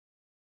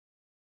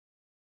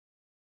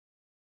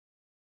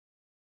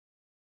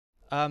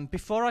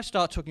Before I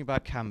start talking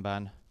about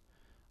Kanban,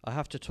 I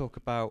have to talk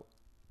about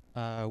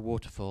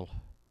waterfall.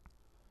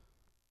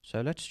 So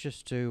let's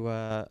just do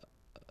a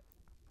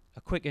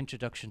quick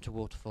introduction to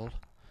waterfall.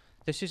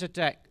 This is a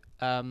deck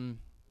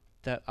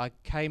that I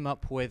came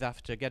up with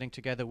after getting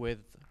together with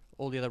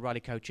all the other rally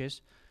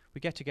coaches.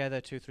 We get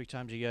together 2 or 3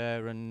 times a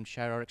year and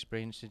share our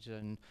experiences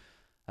and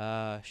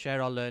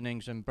share our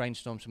learnings and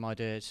brainstorm some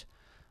ideas.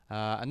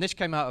 And this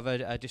came out of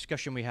a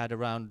discussion we had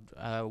around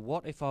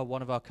what if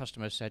one of our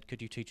customers said,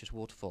 could you teach us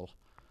waterfall?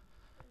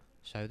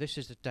 So this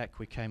is the deck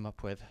we came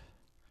up with.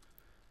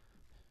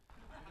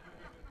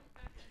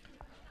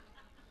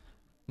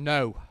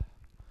 No.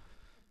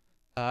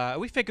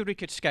 We figured we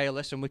could scale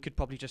this and we could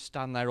probably just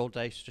stand there all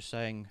day just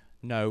saying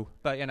no.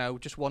 But, you know,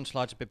 just one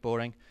slide's a bit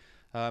boring.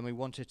 We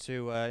wanted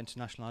to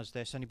internationalize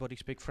this. Anybody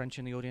speak French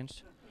in the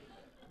audience?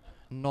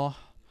 No.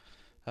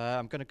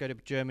 I'm going to go to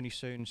Germany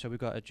soon, so we've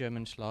got a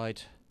German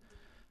slide.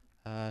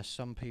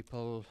 Some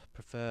people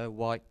prefer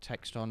white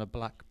text on a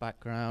black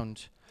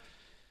background.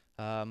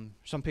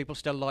 Some people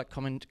still like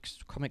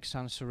Comic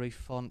Sans Serif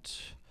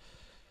font.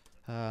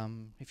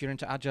 If you're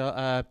into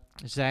Agile,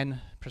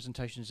 Zen,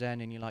 presentation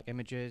Zen, and you like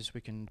images,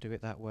 we can do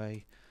it that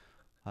way.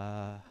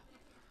 I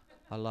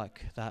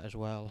like that as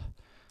well.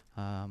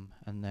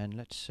 And then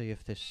let's see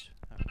if this...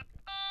 I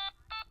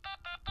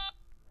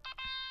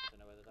don't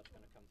know whether that's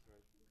going to come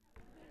through.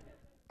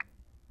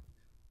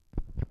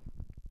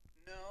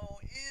 No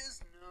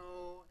is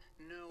no,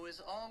 no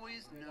is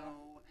always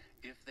no.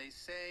 If they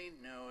say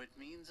no, it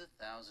means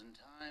 1,000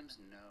 times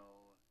no.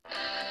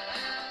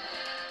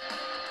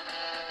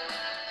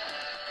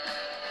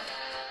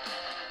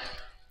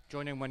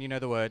 Join in when you know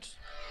the words.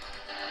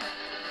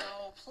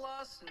 No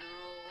plus no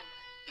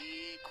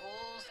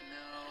equals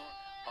no.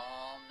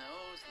 All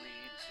no's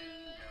lead to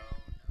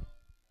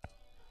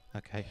no.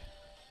 Okay.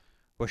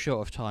 We're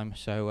short of time,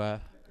 so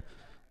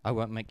I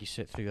won't make you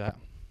sit through that.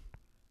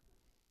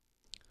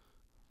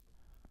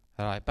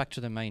 Alright, back to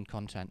the main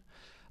content.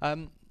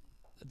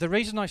 The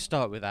reason I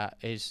start with that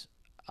is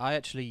I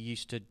actually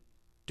used to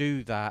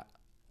do that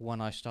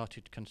when I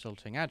started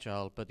consulting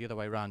Agile, but the other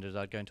way around is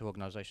I'd go into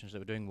organizations that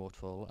were doing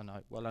waterfall, and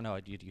I know I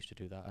did used to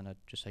do that, and I'd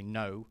just say,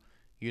 no,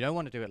 you don't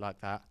want to do it like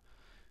that,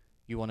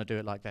 you want to do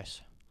it like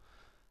this.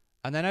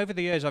 And then over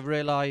the years I've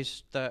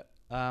realized that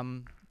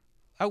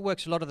it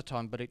works a lot of the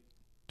time, but it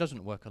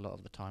doesn't work a lot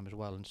of the time as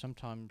well, and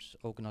sometimes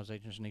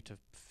organizations need to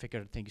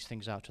figure these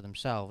things out to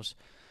themselves.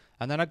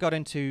 And then I got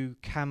into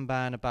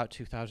Kanban about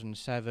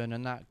 2007,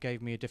 and that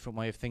gave me a different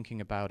way of thinking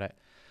about it.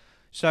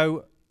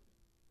 So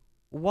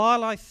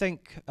while I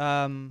think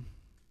some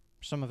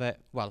of it,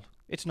 well,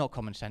 it's not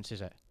common sense,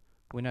 is it?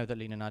 We know that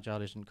Lean and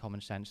Agile isn't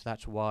common sense.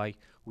 That's why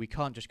we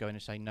can't just go in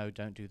and say, no,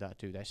 don't do that,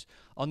 do this.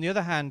 On the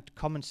other hand,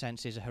 common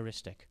sense is a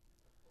heuristic.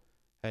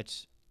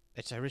 It's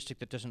a heuristic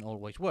that doesn't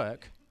always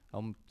work.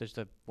 There's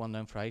the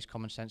well-known phrase,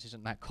 common sense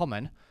isn't that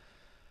common.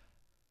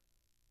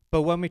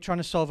 But when we're trying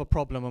to solve a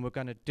problem and we're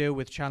going to deal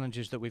with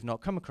challenges that we've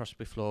not come across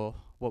before,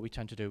 what we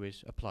tend to do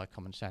is apply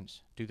common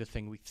sense, do the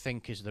thing we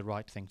think is the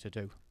right thing to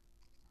do.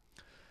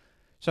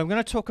 So I'm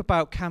going to talk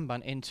about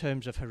Kanban in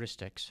terms of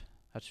heuristics.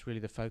 That's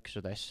really the focus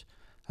of this.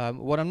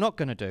 What I'm not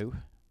going to do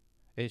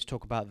is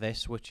talk about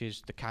this, which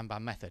is the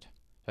Kanban method.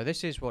 So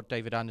this is what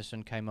David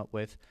Anderson came up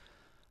with.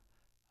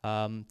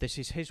 This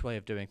is his way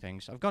of doing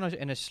things. I've gone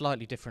in a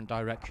slightly different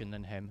direction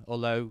than him,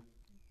 although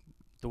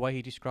the way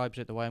he describes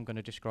it, the way I'm going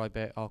to describe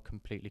it, are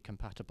completely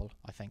compatible,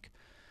 I think.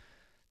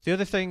 The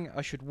other thing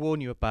I should warn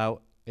you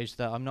about is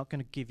that I'm not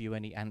going to give you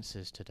any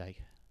answers today.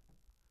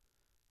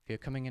 If you're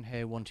coming in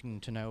here wanting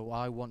to know,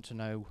 I want to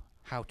know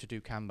how to do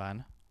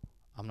Kanban,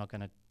 I'm not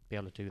going to be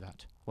able to do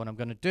that. What I'm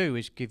going to do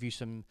is give you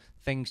some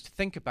things to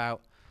think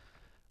about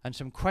and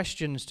some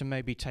questions to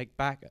maybe take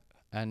back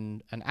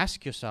and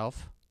ask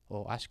yourself,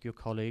 or ask your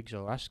colleagues,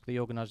 or ask the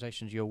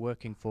organizations you're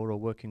working for or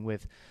working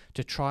with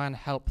to try and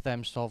help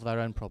them solve their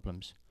own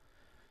problems.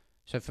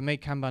 So for me,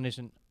 Kanban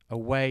isn't a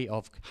way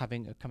of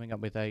coming up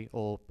with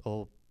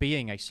or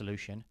being a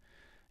solution.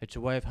 It's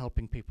a way of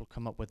helping people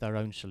come up with their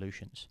own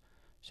solutions.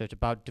 So it's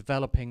about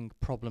developing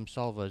problem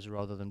solvers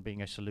rather than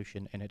being a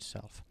solution in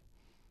itself.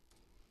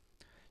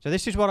 So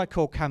this is what I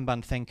call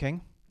Kanban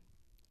thinking.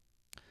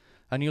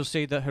 And you'll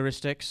see the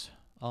heuristics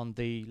on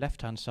the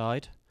left-hand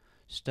side: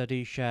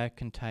 study, share,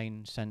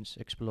 contain, sense,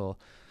 explore.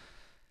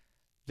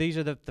 These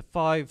are the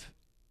 5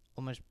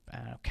 almost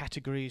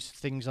categories,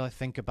 things I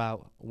think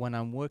about when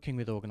I'm working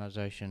with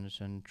organizations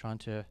and trying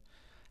to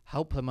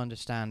help them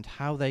understand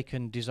how they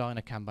can design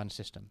a Kanban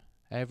system.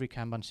 Every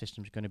Kanban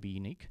system is going to be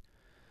unique.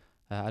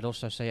 I'd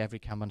also say every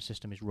Kanban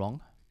system is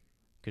wrong,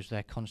 because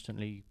they're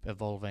constantly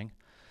evolving.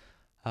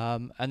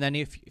 And then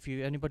if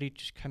anybody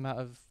just came out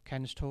of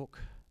Ken's talk,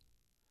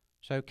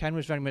 so Ken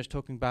was very much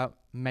talking about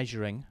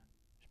measuring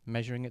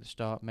at the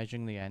start,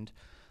 measuring the end,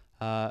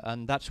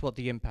 and that's what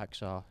the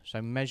impacts are.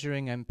 So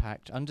measuring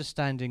impact,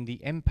 understanding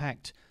the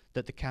impact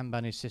that the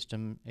Kanban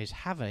system is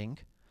having,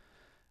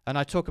 and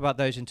I talk about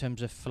those in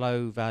terms of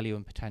flow, value,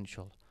 and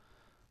potential.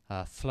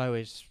 Flow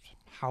is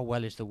how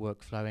well is the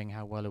work flowing,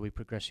 how well are we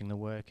progressing the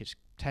work. It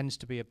tends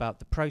to be about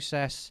the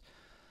process,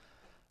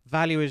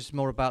 Value is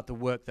more about the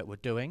work that we're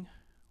doing.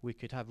 We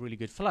could have really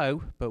good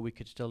flow, but we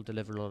could still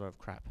deliver a lot of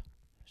crap.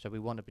 So we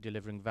want to be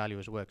delivering value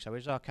as work. So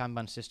is our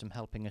Kanban system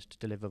helping us to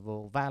deliver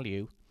more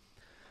value?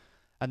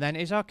 And then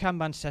is our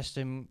Kanban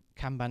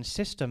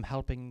system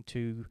helping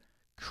to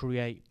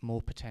create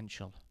more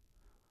potential?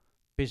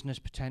 Business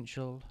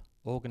potential,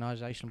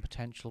 organizational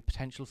potential,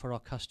 potential for our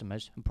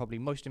customers, and probably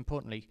most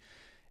importantly,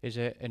 is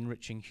it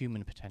enriching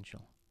human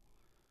potential?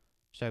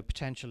 So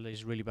potential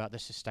is really about the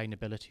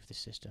sustainability of the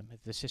system.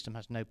 If the system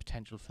has no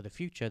potential for the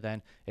future,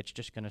 then it's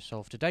just going to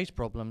solve today's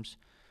problems.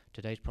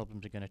 Today's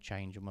problems are going to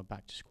change and we're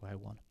back to square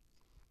one.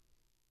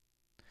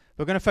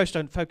 We're going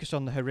to focus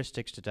on the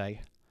heuristics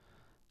today.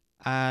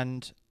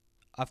 And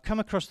I've come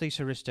across these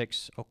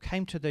heuristics, or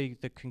came to the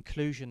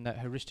conclusion that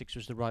heuristics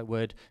was the right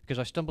word, because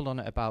I stumbled on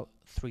it about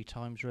 3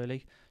 times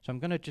really. So I'm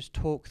going to just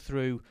talk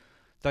through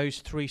those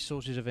 3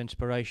 sources of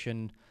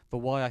inspiration for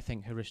why I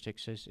think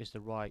heuristics is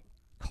the right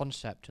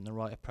concept and the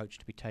right approach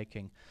to be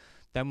taking.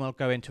 Then we'll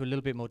go into a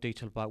little bit more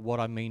detail about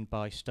what I mean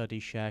by study,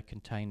 share,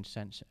 contain,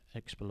 sense,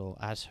 explore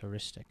as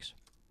heuristics.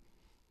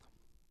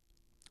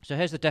 So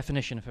here's the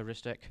definition of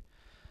heuristic.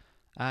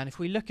 And if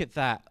we look at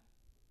that,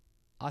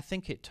 I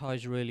think it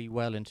ties really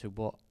well into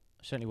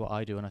certainly what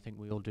I do, and I think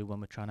we all do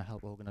when we're trying to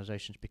help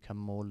organizations become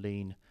more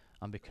lean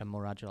and become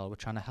more agile. We're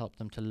trying to help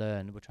them to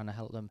learn. We're trying to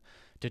help them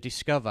to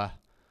discover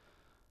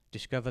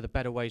the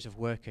better ways of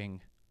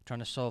working, trying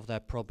to solve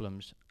their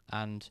problems,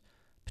 and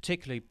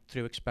particularly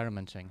through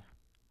experimenting.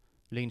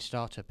 Lean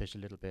startup is a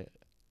little bit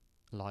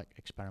like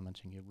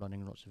experimenting. You're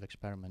running lots of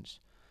experiments.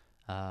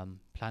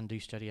 Plan, do,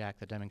 study,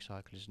 act, the Deming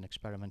cycle is an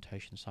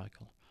experimentation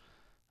cycle.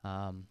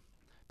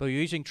 But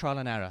you're using trial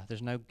and error.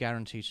 There's no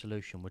guaranteed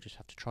solution. We'll just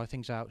have to try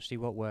things out, see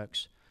what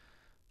works,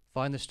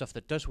 find the stuff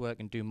that does work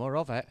and do more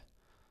of it,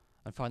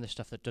 and find the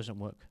stuff that doesn't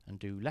work and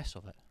do less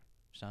of it.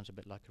 Sounds a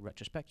bit like a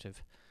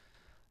retrospective.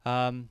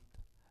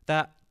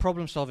 That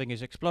problem solving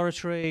is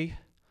exploratory,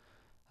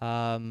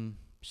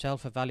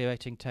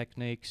 self-evaluating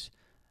techniques,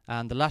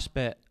 and the last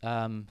bit,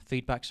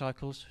 feedback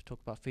cycles. Talk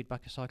about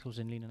feedback cycles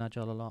in Lean and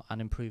Agile a lot, and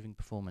improving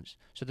performance.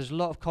 So there's a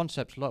lot of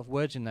concepts, a lot of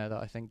words in there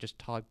that I think just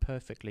tie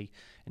perfectly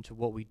into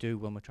what we do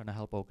when we're trying to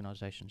help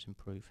organizations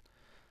improve.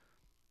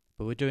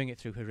 But we're doing it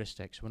through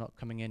heuristics. We're not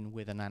coming in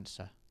with an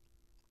answer.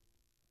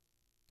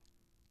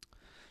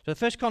 So the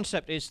first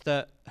concept is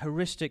that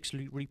heuristics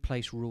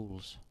replace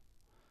rules.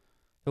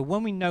 But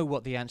when we know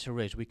what the answer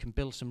is, we can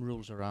build some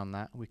rules around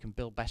that. We can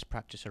build best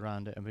practice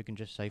around it, and we can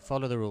just say,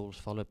 follow the rules,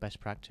 follow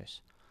best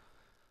practice.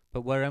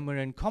 But when we're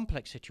in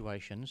complex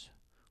situations,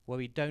 where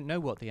we don't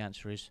know what the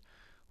answer is,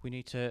 we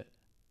need to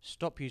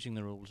stop using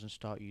the rules and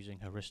start using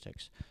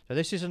heuristics. So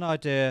this is an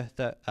idea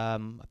that I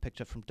picked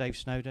up from Dave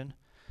Snowden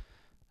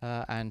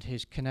and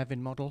his Cynefin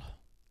model.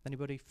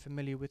 Anybody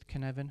familiar with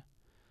Cynefin?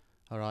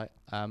 All right.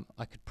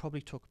 I could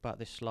probably talk about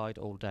this slide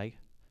all day,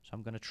 so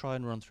I'm going to try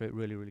and run through it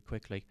really, really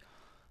quickly.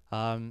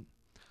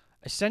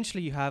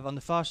 Essentially, you have on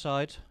the far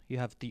side, you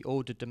have the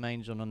ordered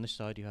domains, and on this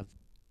side, you have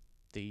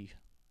the,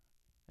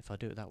 if I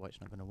do it that way,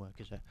 it's not going to work,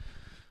 is it?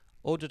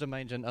 Ordered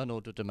domains and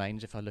unordered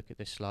domains, if I look at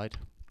this slide.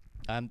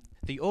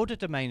 The ordered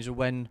domains are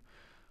when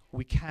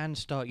we can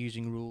start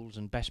using rules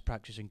and best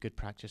practice and good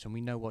practice, and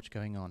we know what's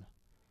going on.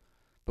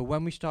 But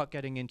when we start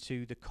getting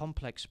into the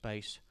complex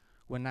space,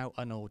 we're now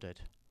unordered.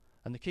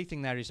 And the key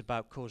thing there is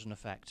about cause and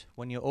effect.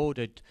 When you're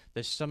ordered,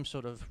 there's some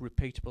sort of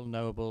repeatable,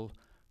 knowable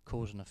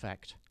cause and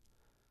effect.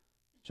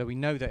 So we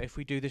know that if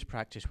we do this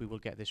practice, we will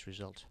get this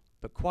result.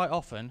 But quite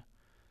often,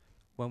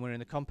 when we're in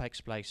the complex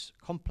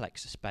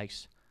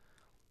space,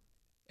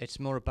 it's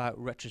more about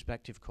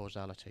retrospective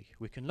causality.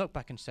 We can look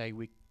back and say,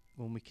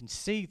 when we can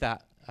see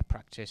that a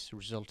practice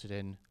resulted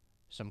in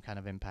some kind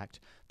of impact,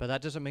 but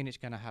that doesn't mean it's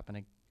going to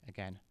happen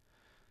again.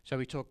 So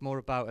we talk more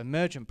about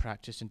emergent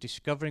practice and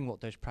discovering what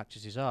those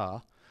practices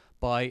are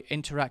by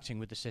interacting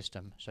with the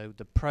system. So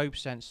the probe,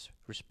 sense,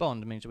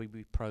 respond means that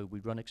we probe, we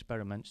run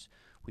experiments,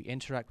 we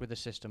interact with the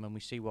system and we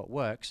see what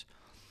works.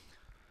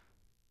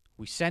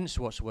 We sense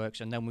what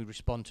works and then we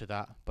respond to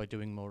that by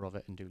doing more of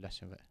it and do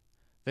less of it.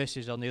 This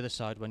is on the other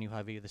side when you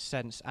have either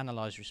sense,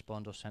 analyze,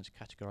 respond, or sense,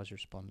 categorize,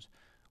 response,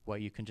 where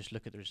you can just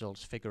look at the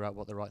results, figure out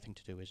what the right thing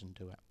to do is and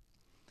do it.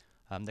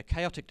 The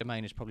chaotic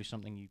domain is probably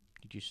something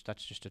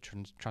that's just a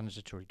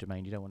transitory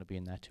domain. You don't want to be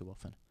in there too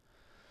often.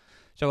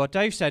 So what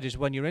Dave said is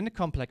when you're in the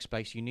complex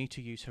space, you need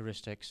to use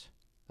heuristics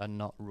and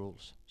not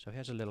rules. So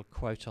here's a little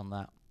quote on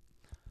that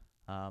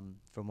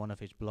from one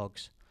of his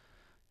blogs.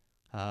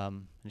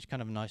 It's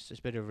kind of nice. It's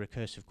a bit of a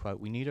recursive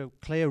quote. We need a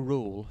clear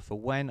rule for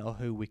when or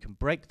who we can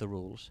break the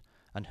rules,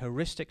 and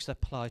heuristics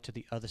apply to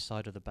the other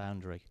side of the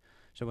boundary.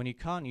 So when you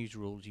can't use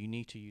rules, you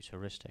need to use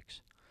heuristics.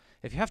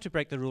 If you have to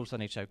break the rules,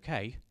 then it's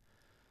okay,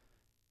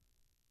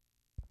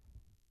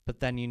 but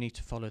then you need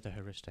to follow the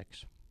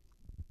heuristics.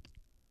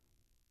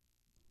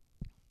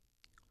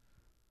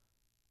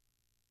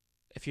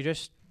 If you're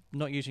just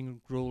not using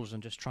rules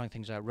and just trying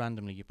things out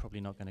randomly, you're probably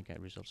not going to get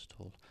results at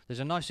all. There's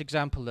a nice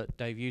example that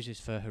Dave uses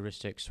for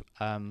heuristics,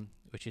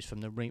 which is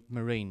from the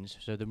Marines.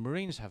 So the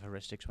Marines have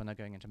heuristics when they're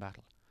going into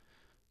battle,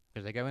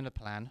 because they go in a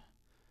plan,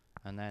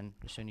 And then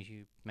as soon as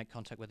you make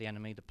contact with the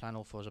enemy, the plan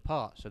all falls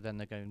apart. So then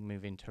they're going to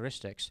move into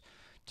heuristics.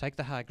 Take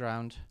the high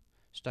ground,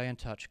 stay in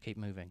touch, keep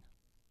moving.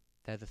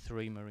 They're the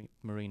three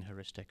marine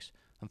heuristics.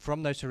 And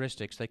from those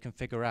heuristics, they can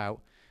figure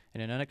out,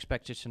 in an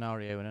unexpected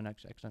scenario, in an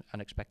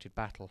unexpected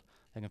battle,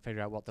 they can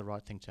figure out what the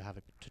right thing to have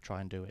to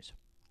try and do is.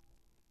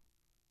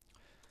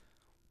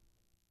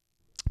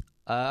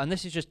 And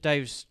this is just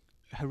Dave's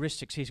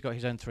heuristics. He's got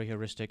his own 3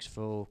 heuristics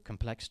for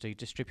complexity,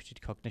 distributed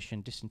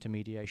cognition,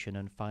 disintermediation,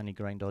 and finely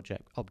grained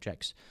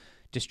objects.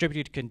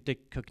 Distributed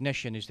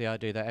cognition is the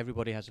idea that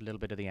everybody has a little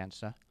bit of the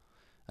answer,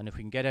 and if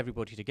we can get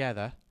everybody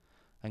together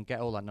and get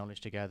all that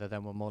knowledge together,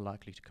 then we're more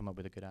likely to come up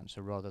with a good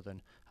answer rather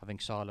than having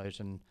silos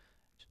and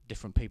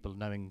different people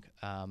knowing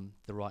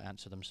the right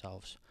answer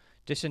themselves.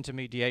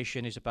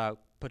 Disintermediation is about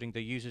putting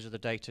the users of the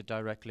data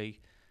directly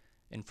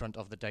in front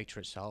of the data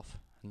itself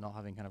and not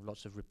having kind of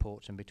lots of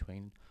reports in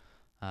between.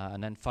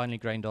 And then finely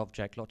grained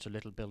object, lots of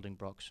little building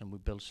blocks, and we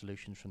build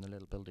solutions from the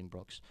little building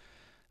blocks.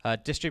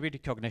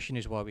 Distributed cognition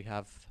is why we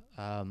have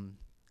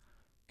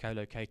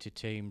co-located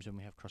teams and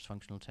we have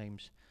cross-functional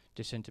teams.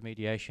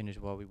 Disintermediation is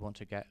why we want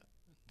to get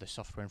the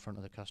software in front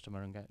of the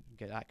customer and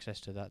get access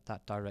to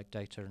that direct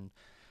data and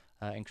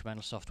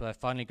incremental software.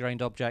 Finely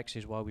grained objects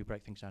is why we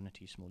break things down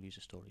into small user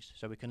stories.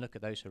 So we can look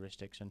at those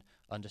heuristics and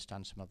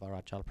understand some of our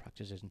agile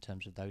practices in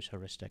terms of those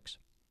heuristics.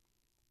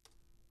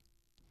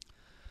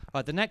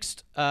 The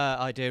next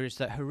idea is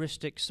that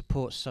heuristics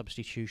supports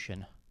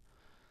substitution.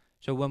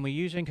 So when we're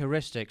using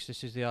heuristics,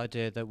 this is the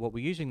idea that what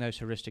we're using those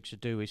heuristics to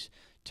do is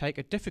take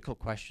a difficult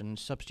question and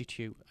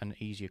substitute an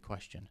easier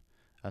question.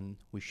 And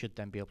we should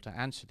then be able to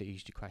answer the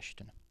easy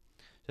question.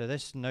 So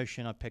this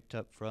notion I picked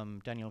up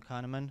from Daniel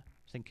Kahneman,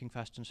 Thinking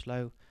Fast and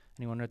Slow.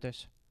 Anyone read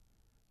this?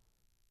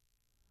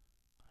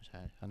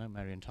 I know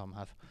Mary and Tom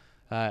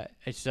have.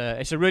 It's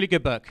a really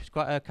good book. It's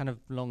quite a kind of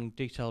long,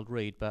 detailed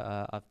read, but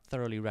I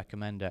thoroughly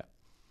recommend it.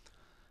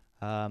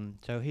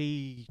 So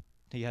he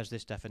has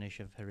this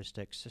definition of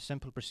heuristics: a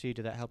simple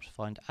procedure that helps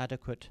find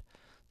adequate,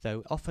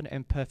 though often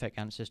imperfect,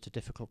 answers to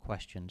difficult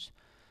questions.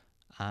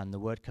 And the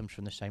word comes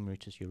from the same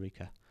root as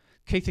eureka.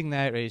 Key thing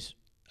there is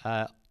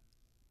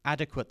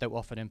adequate, though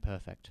often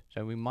imperfect.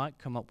 So we might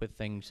come up with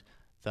things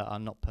that are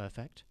not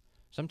perfect.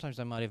 Sometimes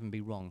they might even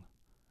be wrong,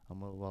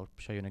 and we'll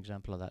show you an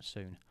example of that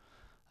soon.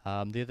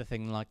 The other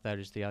thing like that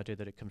is the idea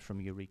that it comes from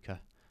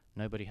eureka.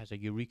 Nobody has a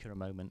eureka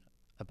moment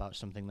about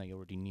something they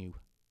already knew.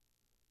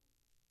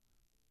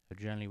 So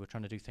generally we're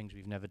trying to do things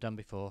we've never done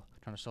before,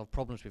 trying to solve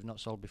problems we've not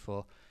solved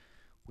before.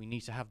 We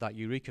need to have that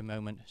eureka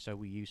moment, so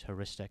we use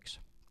heuristics.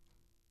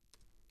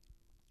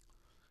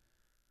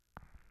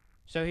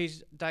 So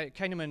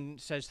Kahneman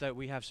says that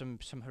we have some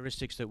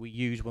heuristics that we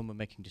use when we're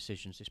making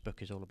decisions. This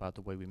book is all about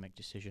the way we make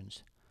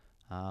decisions.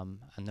 And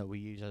that we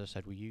use, as I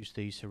said, we use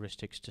these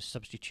heuristics to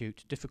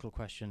substitute difficult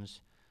questions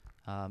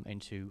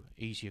into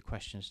easier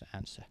questions to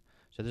answer.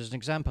 So there's an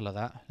example of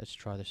that. Let's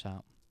try this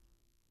out.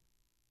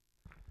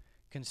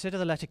 Consider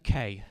the letter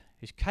K.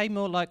 Is K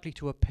more likely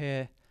to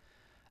appear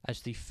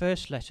as the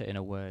first letter in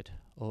a word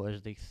or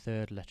as the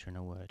third letter in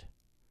a word?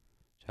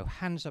 So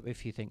hands up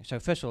if you think. So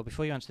first of all,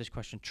 before you answer this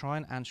question, try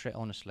and answer it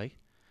honestly.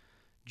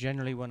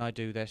 Generally when I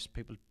do this,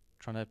 people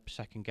trying to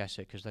second guess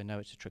it because they know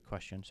it's a trick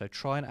question. So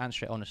try and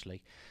answer it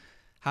honestly.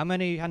 How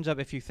many hands up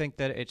if you think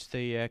that it's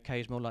the K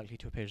is more likely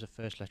to appear as the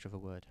first letter of a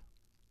word?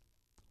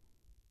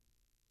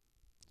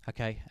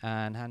 Okay,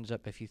 and hands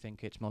up if you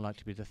think it's more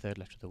likely to be the third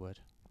letter of the word.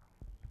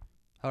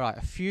 Alright,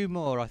 a few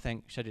more I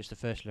think said it's the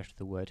first letter of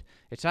the word.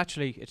 It's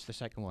the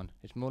second one.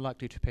 It's more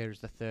likely to appear as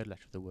the third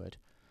letter of the word.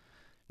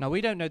 Now we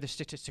don't know the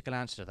statistical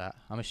answer to that.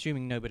 I'm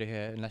assuming nobody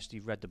here, unless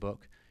you've read the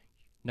book,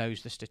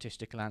 knows the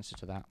statistical answer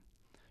to that.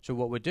 So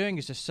what we're doing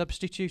is just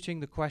substituting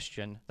that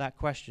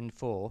question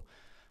for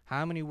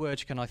how many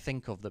words can I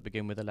think of that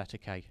begin with the letter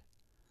K?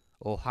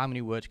 Or how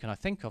many words can I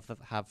think of that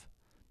have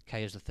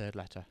K as the third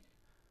letter?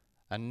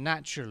 And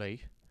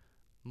naturally,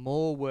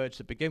 more words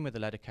that begin with the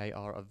letter K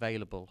are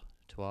available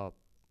to our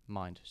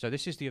mind. So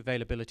this is the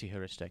availability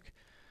heuristic.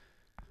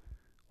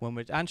 When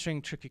we're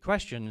answering tricky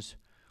questions,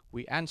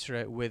 we answer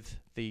it with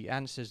the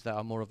answers that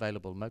are more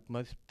available,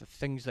 the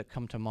things that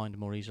come to mind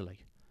more easily.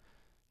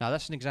 Now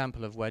that's an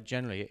example of where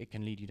generally it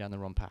can lead you down the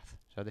wrong path.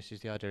 So this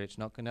is the idea, it's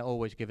not going to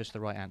always give us the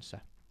right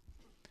answer.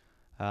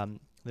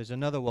 There's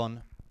another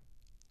one.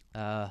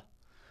 An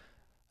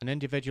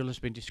individual has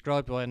been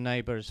described by a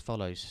neighbour as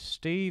follows.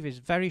 Steve is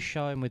very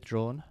shy and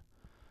withdrawn.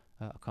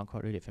 I can't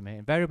quite read it from here.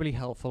 Invariably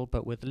helpful,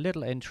 but with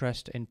little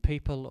interest in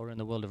people or in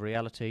the world of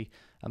reality.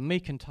 A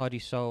meek and tidy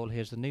soul, he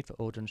has the need for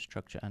order and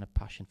structure and a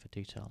passion for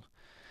detail.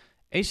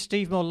 Is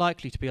Steve more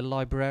likely to be a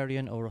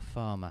librarian or a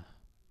farmer?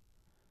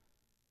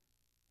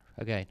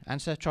 Again,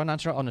 try and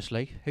answer it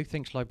honestly. Who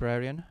thinks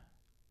librarian?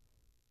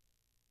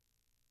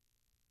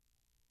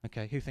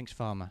 Okay, who thinks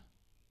farmer?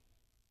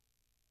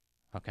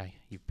 Okay,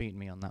 you've beaten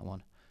me on that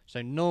one.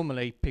 So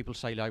normally people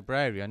say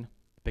librarian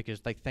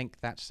because they think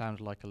that sounds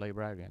like a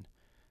librarian.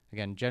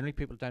 Again, generally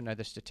people don't know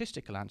the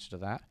statistical answer to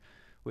that,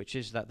 which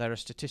is that there are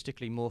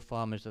statistically more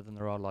farmers than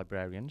there are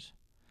librarians.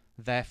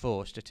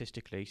 Therefore,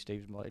 statistically,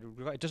 Steve's more.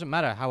 It doesn't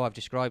matter how I've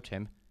described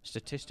him,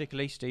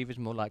 Statistically, Steve is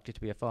more likely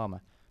to be a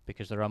farmer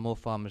because there are more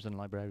farmers than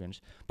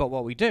librarians. But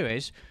what we do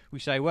is we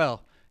say,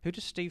 well, who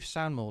does Steve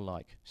sound more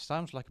like?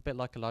 Sounds like a bit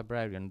like a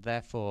librarian,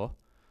 therefore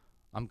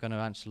I'm going to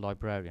answer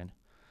librarian.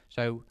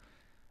 So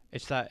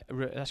it's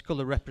that's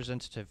called a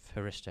representative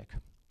heuristic.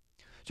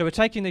 So we're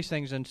taking these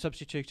things and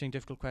substituting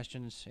difficult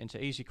questions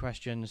into easy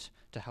questions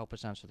to help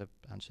us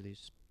answer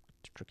these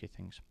tricky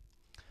things.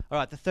 All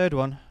right, the third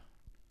one,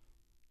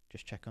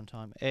 just check on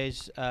time,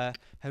 is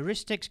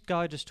heuristics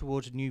guide us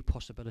towards new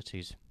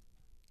possibilities.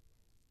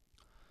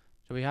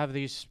 So we have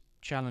these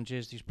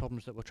challenges, these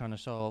problems that we're trying to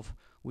solve.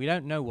 We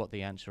don't know what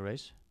the answer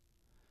is,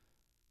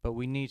 but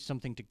we need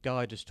something to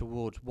guide us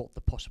towards what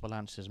the possible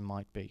answers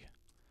might be.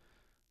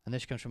 And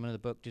this comes from another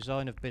book,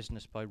 Design of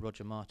Business by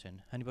Roger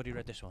Martin. Anybody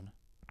read this one?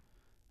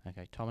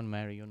 Okay, Tom and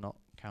Mary, you're not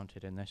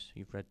counted in this.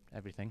 You've read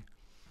everything.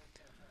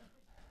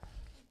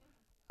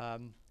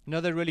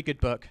 Another really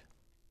good book.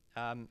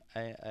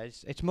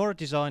 It's more a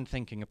design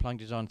thinking, applying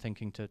design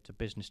thinking to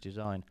business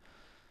design.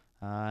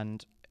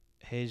 And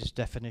his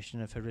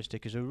definition of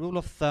heuristic is a rule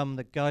of thumb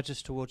that guides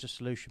us towards a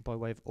solution by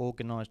way of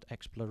organised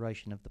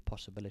exploration of the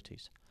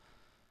possibilities.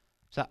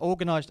 So that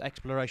organised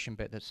exploration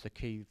bit, that's the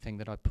key thing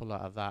that I pull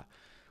out of that.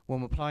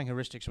 When we're applying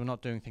heuristics, we're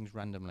not doing things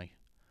randomly.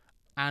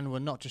 And we're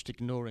not just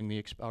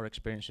ignoring our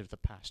experience of the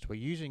past. We're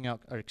using our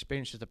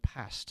experience of the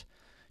past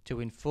to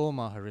inform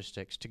our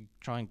heuristics, to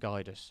try and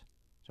guide us.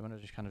 So we're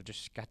not just kind of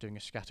doing a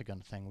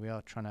scattergun thing. We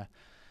are trying to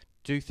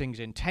do things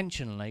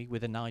intentionally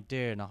with an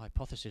idea and a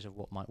hypothesis of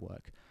what might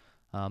work.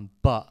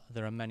 But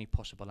there are many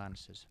possible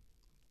answers.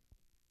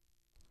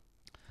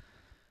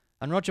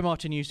 And Roger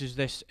Martin uses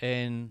this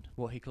in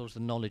what he calls the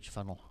knowledge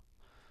funnel.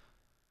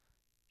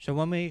 So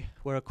when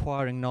we're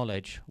acquiring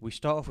knowledge, we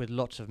start off with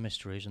lots of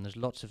mysteries, and there's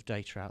lots of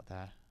data out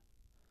there.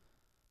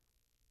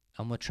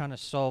 And we're trying to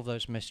solve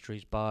those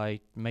mysteries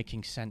by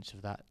making sense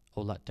of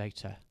all that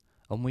data.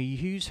 And we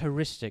use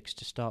heuristics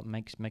to start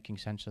making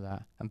sense of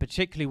that. And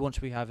particularly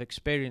once we have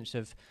experience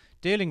of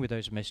dealing with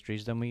those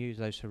mysteries, then we use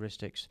those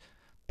heuristics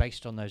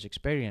based on those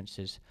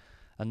experiences.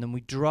 And then we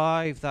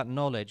drive that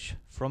knowledge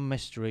from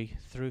mystery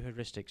through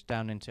heuristics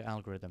down into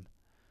algorithm.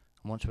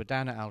 And once we're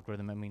down at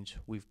algorithm, it means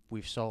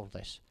we've solved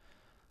this.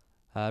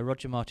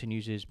 Roger Martin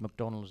uses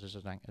McDonald's as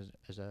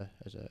a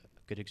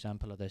good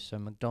example of this. So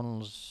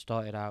McDonald's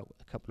started out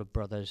a couple of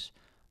brothers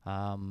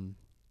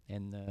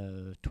in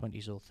the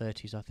 20s or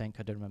 30s, I think.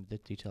 I don't remember the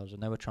details.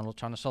 And they were trying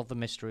to solve the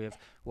mystery of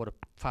what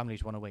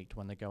families want to eat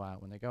when they go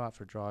out. When they go out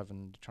for a drive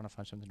and trying to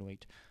find something to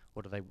eat,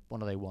 what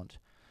do they want?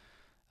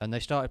 And they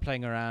started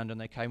playing around,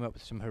 and they came up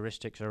with some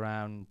heuristics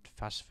around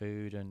fast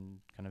food and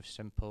kind of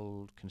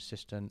simple,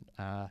 consistent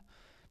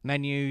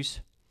menus.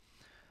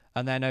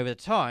 And then over the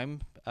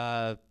time,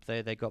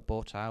 they got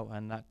bought out,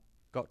 and that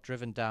got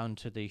driven down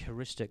to the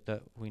heuristic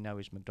that we know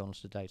is McDonald's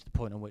today, to the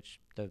point at which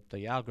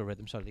the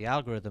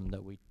algorithm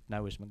that we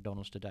know is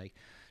McDonald's today,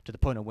 to the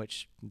point at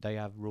which they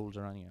have rules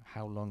around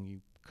how long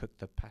you cook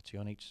the patty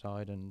on each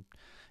side and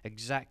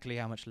exactly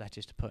how much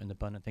lettuce to put in the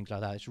bun and things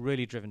like that. It's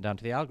really driven down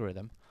to the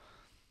algorithm.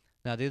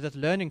 Now, the other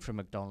learning from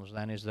McDonald's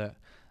then is that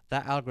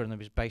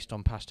algorithm is based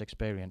on past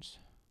experience.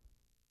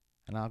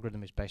 An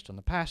algorithm is based on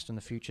the past, and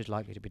the future is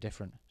likely to be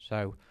different.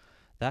 So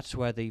that's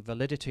where the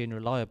validity and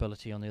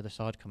reliability on the other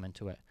side come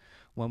into it.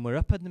 When we're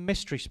up in the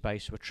mystery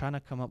space, we're trying to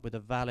come up with a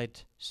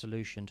valid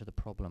solution to the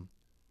problem.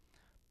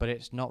 But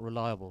it's not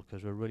reliable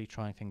because we're really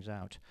trying things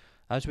out.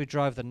 As we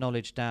drive the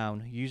knowledge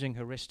down, using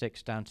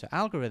heuristics down to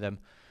algorithm,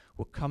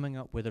 we're coming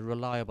up with a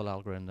reliable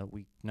algorithm that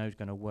we know is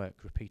going to work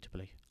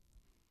repeatably.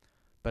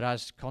 But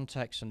as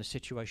context and the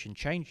situation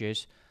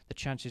changes, the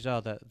chances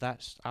are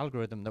that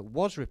algorithm that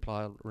was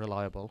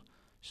reliable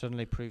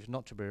suddenly proves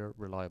not to be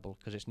reliable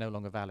because it's no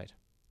longer valid.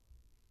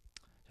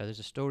 So there's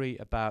a story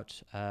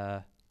about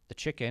the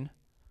chicken,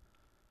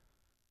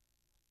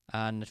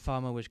 and the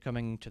farmer was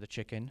coming to the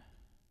chicken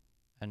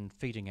and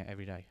feeding it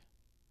every day.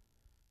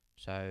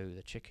 So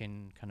the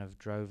chicken kind of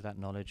drove that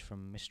knowledge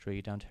from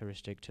mystery down to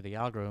heuristic to the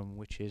algorithm,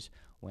 which is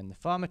when the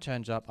farmer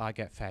turns up, I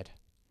get fed.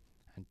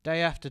 And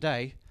day after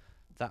day,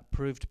 that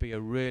proved to be a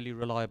really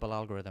reliable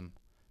algorithm.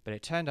 But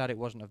it turned out it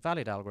wasn't a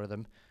valid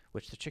algorithm,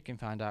 which the chicken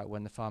found out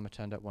when the farmer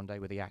turned up one day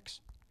with the axe.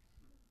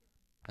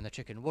 And the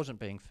chicken wasn't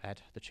being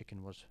fed, the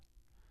chicken was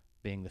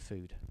being the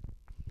food.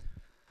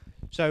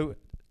 So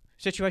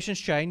situations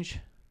change.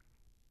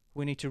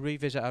 We need to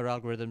revisit our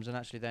algorithms, and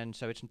actually then,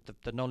 so it's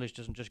the knowledge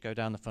doesn't just go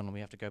down the funnel, we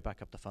have to go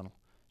back up the funnel.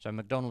 So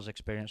McDonald's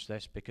experienced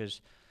this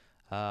because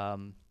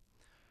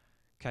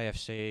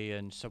KFC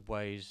and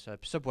Subways,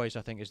 Subways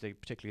I think is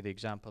particularly the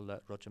example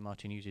that Roger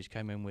Martin uses,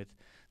 came in with,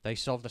 they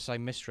solved the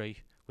same mystery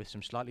with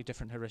some slightly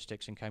different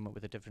heuristics and came up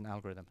with a different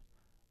algorithm.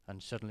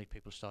 And suddenly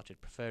people started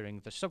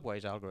preferring the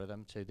Subways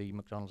algorithm to the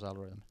McDonald's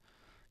algorithm.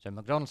 So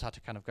McDonald's had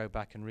to kind of go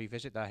back and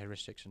revisit their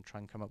heuristics and try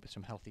and come up with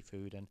some healthy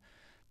food, and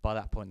by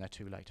that point they're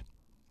too late.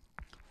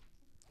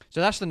 So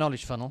that's the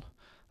knowledge funnel.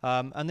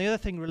 And the other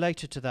thing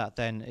related to that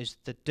then is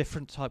the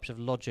different types of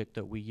logic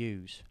that we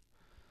use.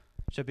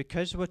 So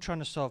because we're trying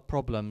to solve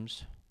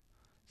problems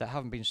that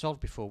haven't been solved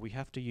before, we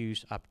have to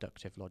use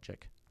abductive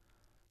logic.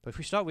 But if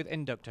we start with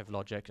inductive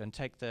logic and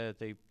take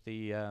the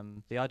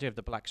idea of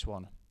the black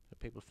swan, are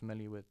people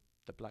familiar with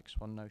the black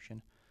swan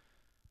notion?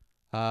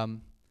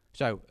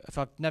 So if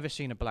I've never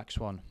seen a black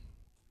swan,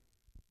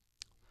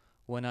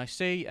 when I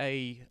see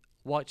a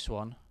white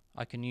swan,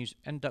 I can use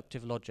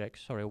inductive logic,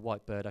 sorry, a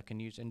white bird, I can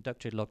use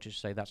inductive logic to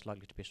say that's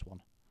likely to be a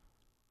swan,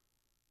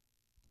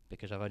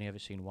 because I've only ever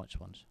seen white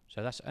swans.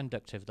 So that's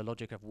inductive, the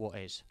logic of what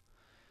is.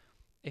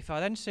 If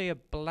I then see a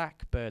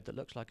black bird that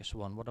looks like a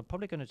swan, what I'm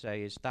probably going to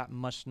say is that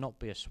must not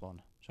be a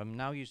swan. So I'm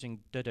now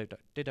using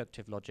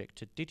deductive logic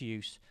to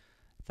deduce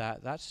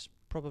that that's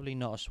probably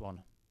not a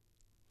swan.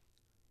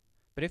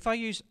 But if I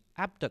use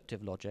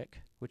abductive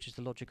logic, which is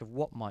the logic of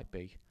what might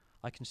be,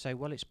 I can say,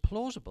 well, it's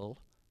plausible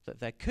that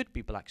there could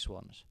be black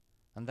swans,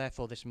 and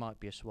therefore this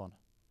might be a swan.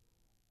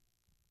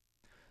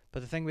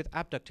 But the thing with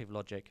abductive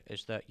logic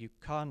is that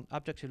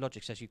abductive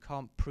logic says you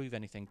can't prove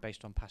anything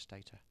based on past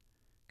data,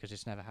 because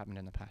it's never happened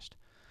in the past.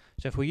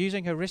 So if we're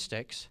using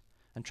heuristics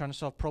and trying to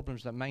solve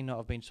problems that may not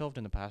have been solved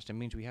in the past, it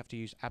means we have to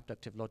use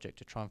abductive logic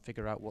to try and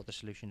figure out what the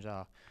solutions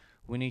are.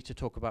 We need to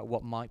talk about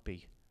what might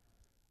be,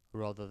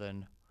 rather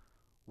than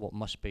what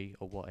must be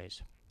or what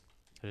is.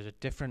 There's a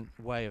different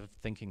way of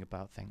thinking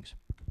about things.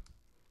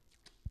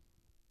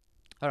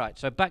 Alright,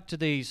 so back to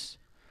these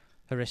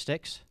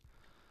heuristics.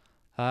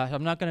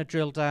 I'm now going to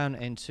drill down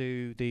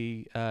into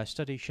the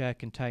study, share,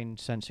 contain,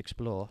 sense,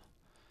 explore,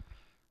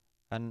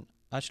 and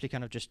actually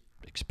kind of just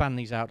expand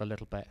these out a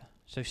little bit.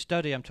 So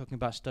study, I'm talking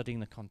about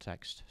studying the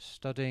context,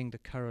 studying the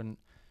current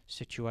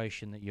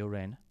situation that you're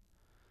in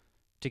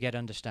to get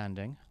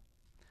understanding,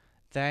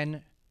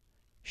 then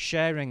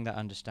sharing that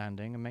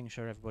understanding and making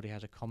sure everybody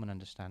has a common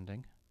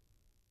understanding,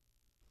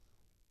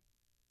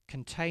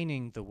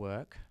 containing the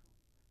work,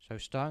 so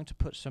starting to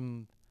put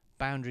some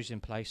boundaries in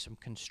place, some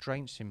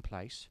constraints in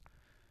place,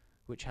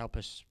 which help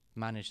us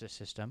manage the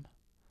system,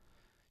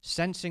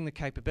 sensing the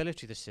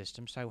capability of the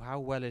system, so how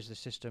well is the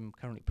system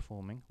currently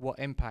performing, what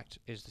impact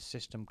is the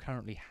system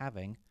currently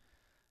having,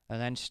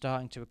 and then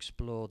starting to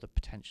explore the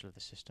potential of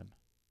the system,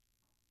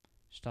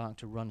 starting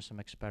to run some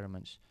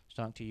experiments,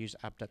 starting to use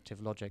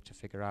abductive logic to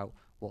figure out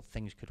what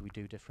things could we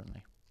do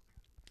differently.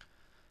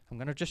 I'm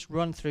going to just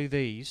run through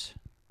these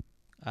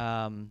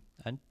and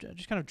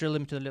just kind of drill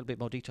into a little bit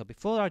more detail.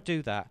 Before I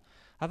do that,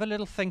 have a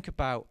little think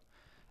about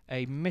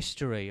a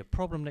mystery, a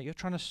problem that you're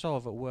trying to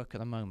solve at work at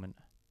the moment.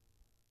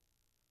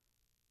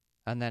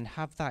 And then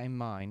have that in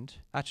mind.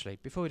 Actually,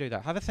 before we do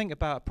that, have a think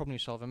about a problem you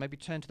solve and maybe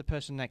turn to the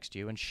person next to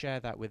you and share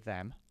that with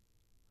them.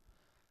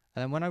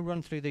 And then when I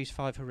run through these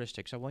 5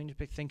 heuristics, I want you to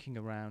be thinking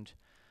around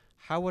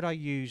how would I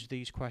use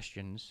these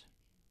questions,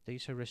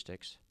 these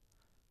heuristics,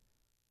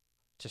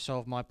 to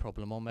solve my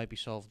problem, or maybe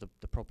solve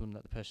the problem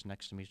that the person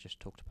next to me has just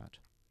talked about.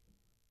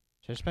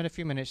 So spend a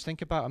few minutes,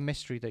 think about a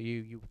mystery that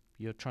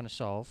you're trying to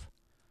solve,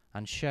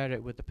 and share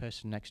it with the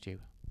person next to you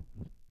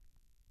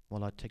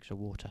while I take some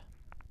water.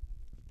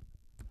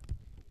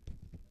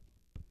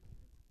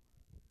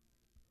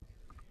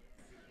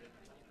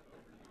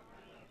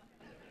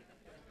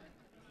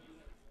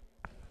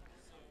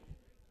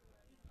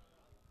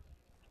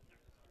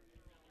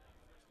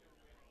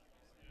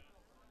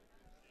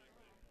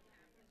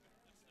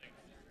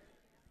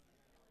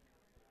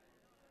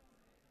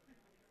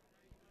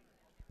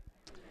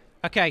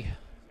 Okay,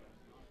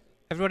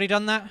 everybody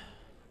done that?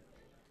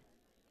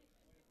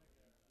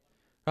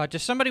 Right,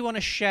 does somebody want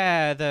to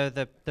share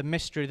the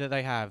mystery that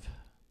they have?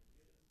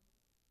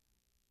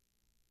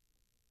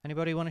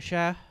 Anybody want to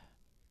share?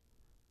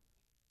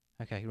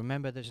 Okay,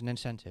 remember there's an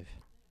incentive.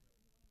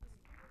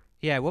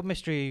 Yeah, what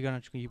mystery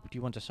are do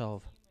you want to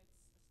solve?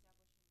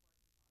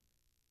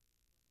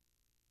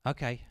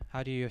 Okay,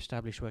 how do you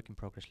establish work in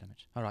progress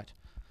limits? All right,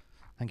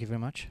 thank you very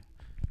much.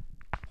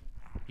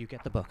 You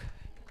get the book.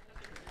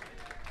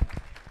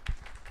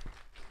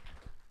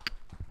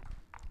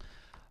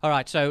 All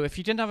right, so if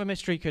you didn't have a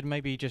mystery, you could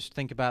maybe just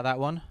think about that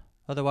one.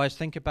 Otherwise,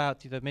 think about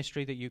the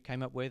mystery that you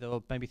came up with,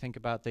 or maybe think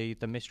about the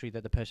mystery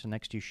that the person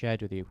next to you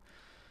shared with you.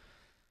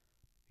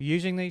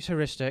 Using these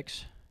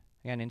heuristics,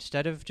 again,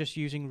 instead of just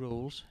using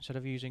rules, instead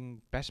of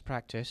using best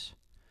practice,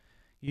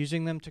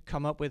 using them to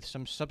come up with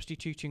some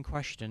substituting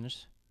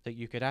questions that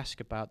you could ask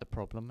about the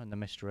problem and the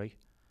mystery,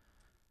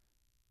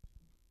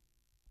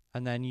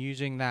 and then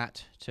using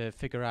that to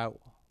figure out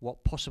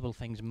what possible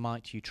things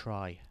might you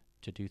try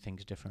to do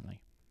things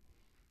differently.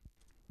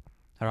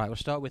 All right, we'll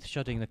start with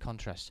studying the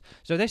contrast.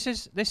 So this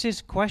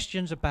is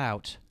questions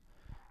about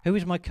who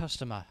is my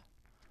customer?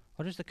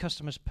 What is the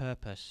customer's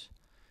purpose?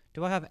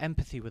 Do I have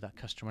empathy with that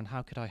customer, and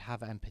how could I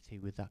have empathy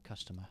with that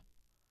customer?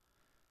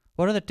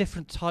 What are the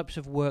different types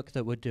of work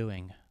that we're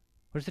doing?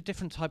 What are the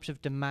different types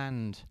of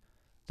demand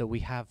that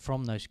we have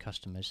from those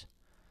customers?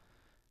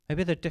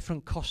 Maybe there are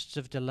different costs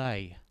of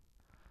delay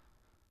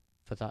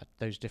for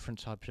those different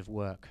types of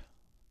work.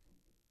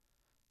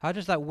 How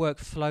does that work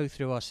flow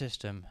through our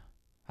system?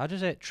 How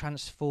does it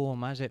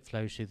transform as it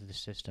flows through the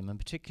system? And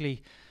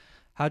particularly,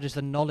 how does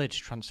the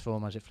knowledge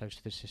transform as it flows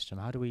through the system?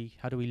 How do we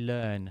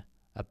learn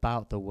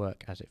about the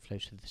work as it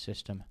flows through the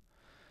system?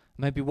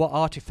 Maybe what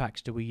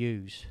artifacts do we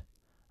use?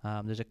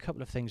 There's a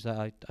couple of things that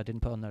I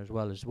didn't put on there as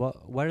well.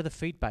 Where are the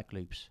feedback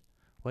loops?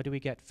 Where do we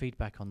get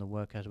feedback on the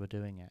work as we're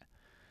doing it?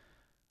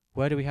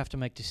 Where do we have to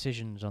make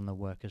decisions on the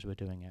work as we're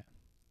doing it?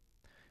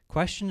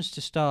 Questions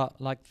to start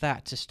like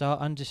that, to start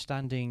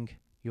understanding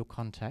your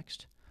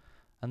context.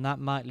 And that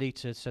might lead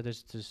to, so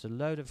there's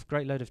a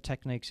great load of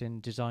techniques in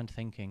design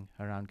thinking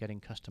around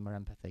getting customer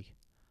empathy.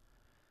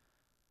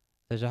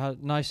 There's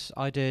nice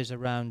ideas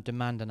around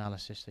demand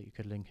analysis that you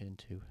could link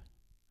into.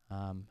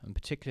 And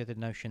particularly the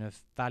notion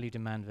of value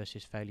demand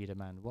versus failure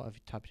demand. What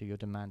of types of your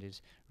demand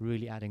is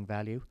really adding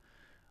value?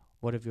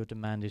 What if your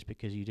demand is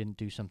because you didn't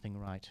do something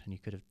right and you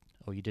could have,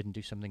 or you didn't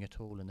do something at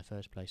all in the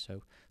first place?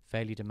 So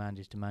failure demand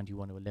is demand you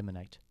want to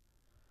eliminate.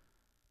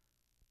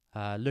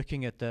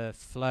 Looking at the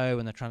flow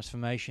and the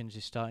transformations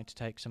is starting to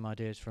take some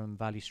ideas from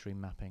value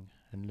stream mapping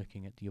and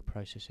looking at your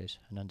processes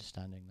and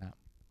understanding that.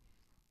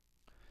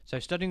 So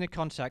studying the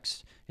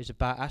context is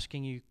about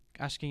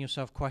asking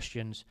yourself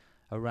questions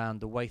around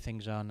the way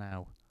things are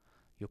now,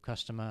 your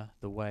customer,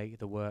 the way,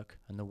 the work,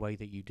 and the way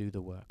that you do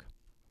the work.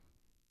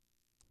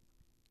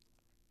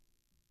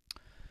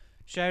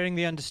 Sharing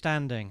the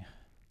understanding.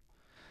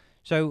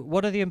 So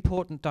what are the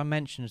important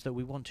dimensions that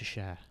we want to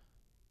share?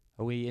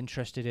 Are we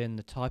interested in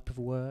the type of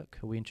work?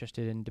 Are we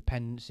interested in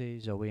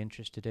dependencies? Are we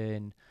interested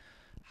in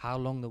how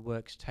long the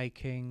work's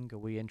taking? Are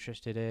we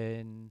interested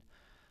in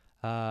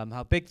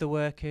how big the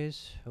work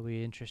is? Are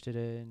we interested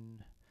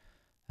in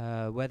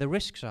where the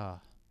risks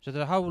are? So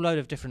there's a whole load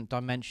of different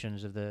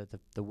dimensions of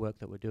the work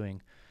that we're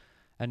doing.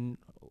 And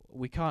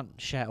we can't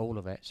share all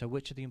of it. So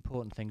which are the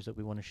important things that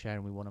we want to share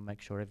and we want to make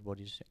sure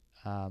everybody's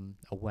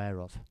aware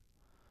of?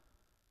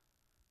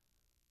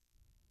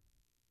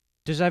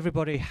 Does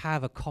everybody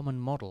have a common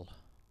model?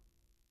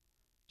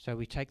 So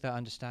we take that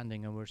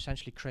understanding and we're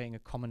essentially creating a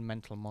common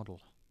mental model.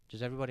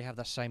 Does everybody have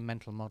that same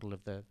mental model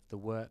of the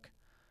work,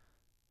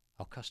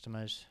 our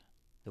customers,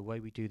 the way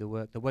we do the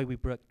work, the way we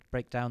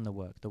break down the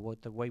work, the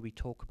way we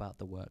talk about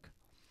the work?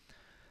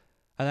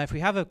 And if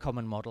we have a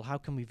common model, how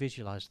can we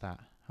visualize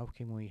that? How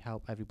can we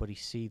help everybody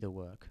see the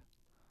work?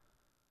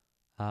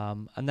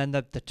 And then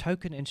the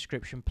token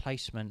inscription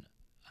placement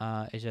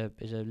is a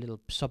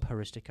little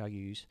sub-heuristic I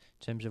use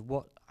in terms of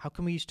how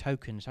can we use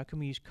tokens, how can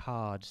we use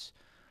cards,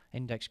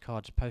 index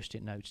cards,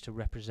 post-it notes to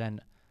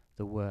represent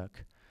the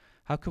work?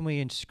 How can we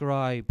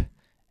inscribe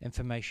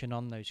information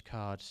on those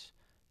cards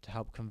to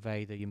help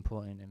convey the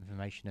important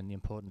information and the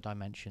important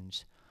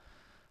dimensions?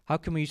 How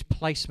can we use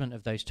placement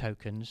of those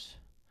tokens,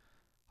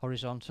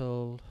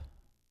 horizontal,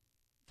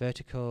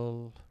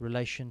 vertical,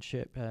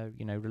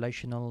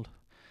 relational,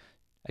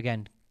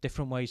 again,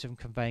 different ways of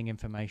conveying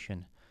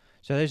information.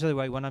 So those are the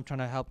way when I'm trying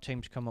to help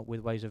teams come up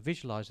with ways of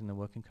visualizing the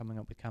work and coming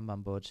up with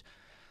Kanban boards.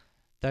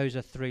 Those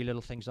are three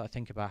little things that I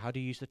think about. How do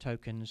you use the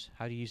tokens?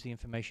 How do you use the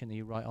information that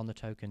you write on the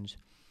tokens?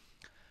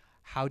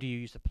 How do you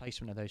use the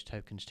placement of those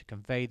tokens to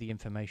convey the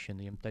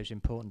information, those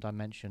important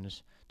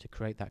dimensions to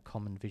create that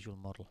common visual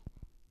model?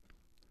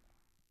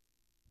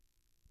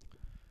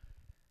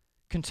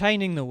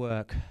 Containing the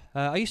work.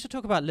 I used to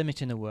talk about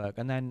limiting the work,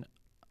 and then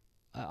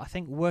I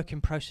think work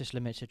in process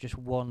limits are just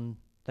one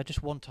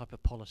type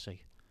of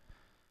policy.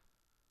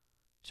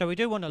 So we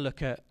do want to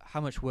look at how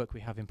much work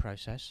we have in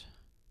process,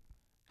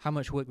 how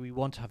much work we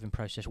want to have in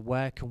process,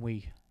 where can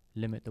we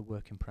limit the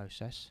work in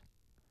process,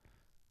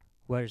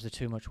 where is there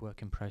too much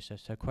work in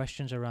process. So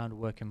questions around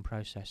work in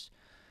process.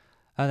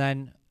 And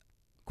then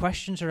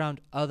questions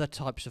around other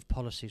types of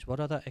policies.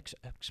 What other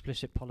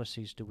explicit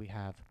policies do we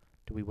have,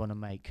 do we want to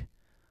make,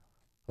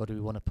 or do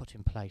we want to put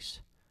in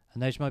place?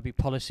 And those might be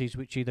policies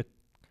which they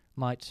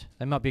might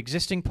be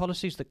existing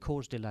policies that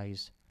cause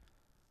delays.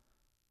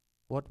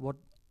 What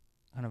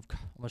kind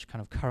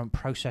of current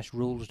process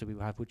rules do we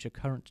have which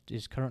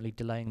is currently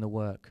delaying the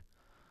work,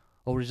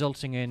 or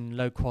resulting in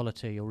low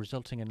quality, or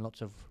resulting in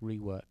lots of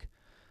rework?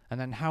 And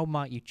then how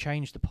might you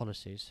change the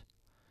policies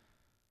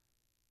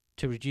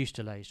to reduce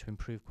delays, to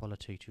improve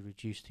quality, to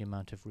reduce the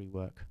amount of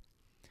rework?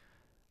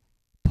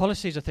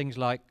 Policies are things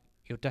like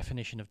your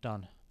definition of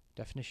done.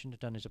 Definition of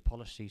done is a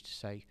policy to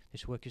say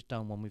this work is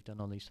done when we've done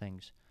all these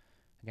things.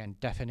 Again,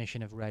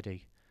 definition of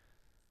ready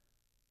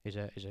is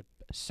a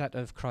set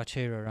of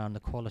criteria around the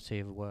quality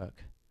of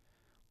work.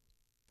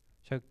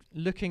 So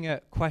looking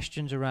at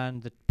questions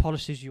around the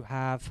policies you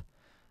have,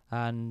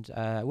 and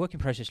work in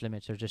process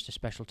limits are just a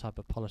special type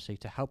of policy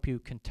to help you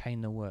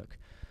contain the work.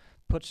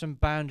 Put some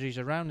boundaries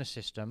around the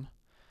system,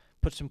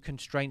 put some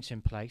constraints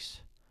in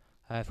place.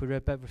 If we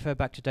refer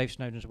back to Dave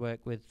Snowden's work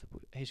with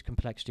his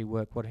complexity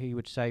work, what he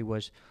would say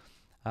was,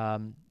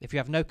 if you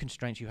have no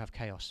constraints, you have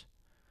chaos.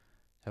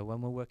 So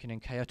when we're working in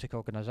chaotic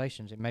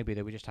organizations, it may be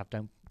that we just have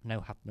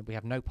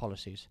no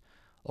policies,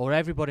 or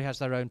everybody has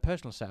their own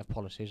personal set of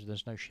policies, and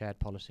there's no shared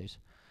policies.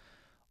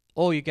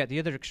 Or you get the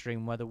other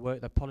extreme where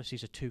the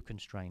policies are too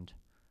constrained.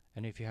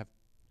 And if you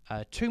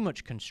have too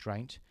much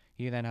constraint,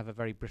 you then have a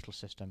very brittle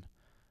system,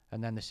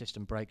 and then the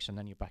system breaks and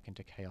then you're back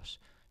into chaos.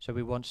 So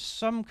we want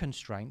some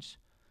constraints,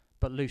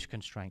 but loose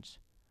constraints,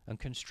 and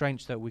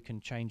constraints that we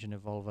can change and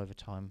evolve over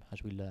time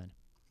as we learn.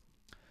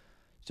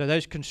 So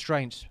those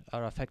constraints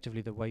are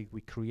effectively the way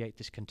we create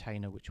this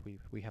container which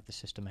we have the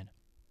system in.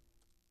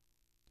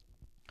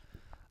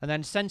 And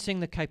then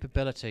sensing the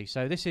capability.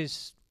 So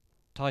this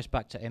ties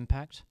back to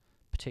impact,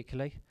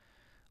 particularly.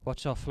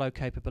 What's our flow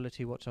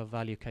capability? What's our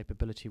value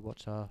capability?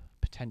 What's our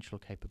potential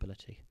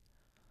capability?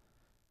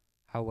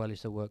 How well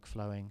is the work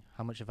flowing?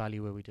 How much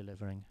value are we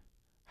delivering?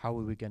 How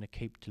are we going to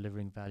keep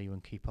delivering value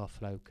and keep our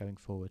flow going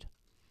forward?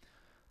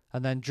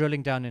 And then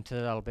drilling down into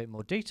that a little bit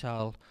more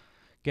detail,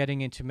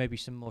 getting into maybe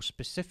some more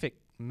specific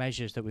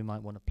measures that we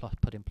might want to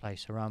put in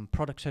place around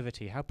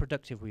productivity, how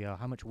productive we are,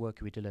 how much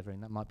work are we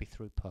delivering? That might be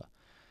throughput.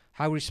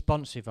 How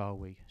responsive are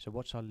we? So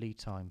what's our lead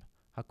time?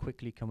 How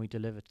quickly can we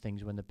deliver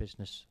things when the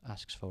business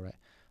asks for it?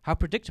 How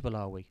predictable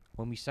are we?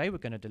 When we say we're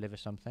going to deliver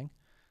something,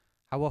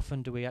 how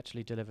often do we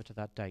actually deliver to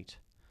that date?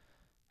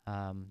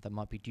 That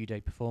might be due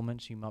date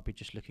performance. You might be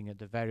just looking at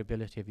the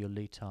variability of your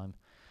lead time.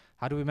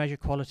 How do we measure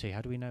quality?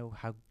 How do we know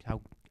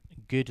how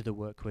good the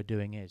work we're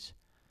doing is?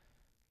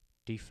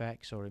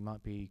 Defects, or it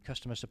might be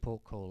customer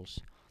support calls.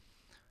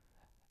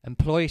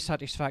 Employee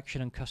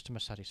satisfaction and customer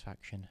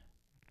satisfaction.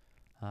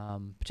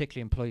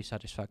 Particularly employee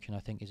satisfaction, I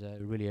think, is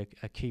really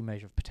a key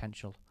measure of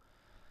potential.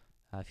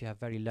 If you have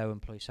very low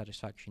employee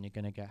satisfaction, you're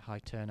going to get high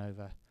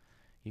turnover.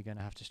 You're going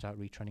to have to start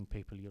retraining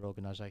people. Your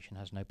organisation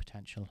has no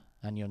potential,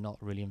 and you're not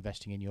really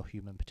investing in your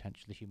human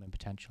potential, the human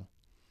potential.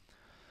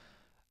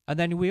 And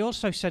then we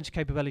also sense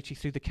capability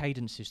through the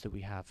cadences that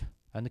we have.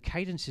 And the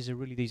cadences are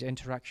really these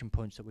interaction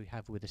points that we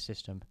have with the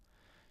system.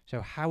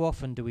 So how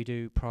often do we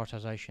do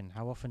prioritization?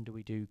 How often do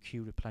we do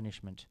queue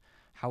replenishment?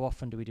 How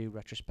often do we do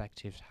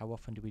retrospectives? How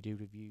often do we do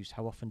reviews?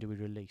 How often do we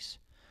release?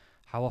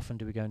 How often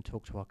do we go and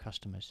talk to our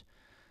customers?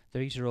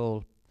 These are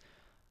all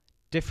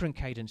different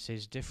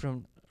cadences,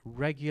 different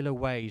regular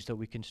ways that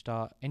we can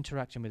start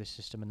interacting with the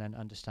system and then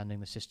understanding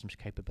the system's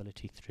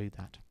capability through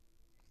that.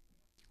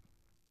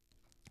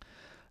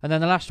 And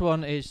then the last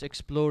one is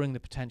exploring the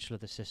potential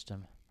of the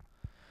system.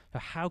 So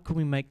how can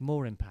we make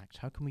more impact?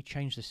 How can we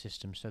change the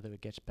system so that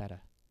it gets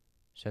better?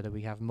 So that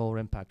we have more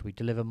impact, we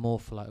deliver more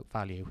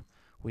value,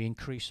 we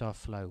increase our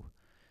flow,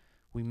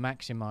 we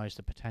maximize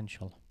the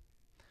potential.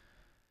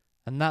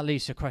 And that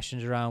leads to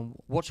questions around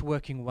what's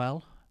working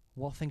well,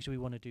 what things do we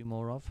want to do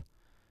more of?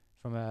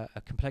 From a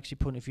complexity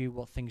point of view,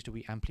 what things do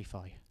we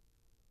amplify?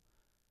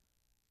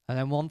 And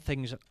then what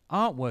things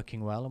aren't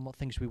working well and what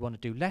things we want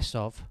to do less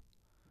of,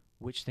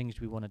 which things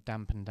do we want to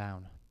dampen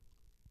down?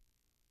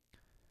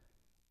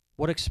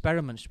 What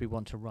experiments do we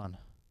want to run?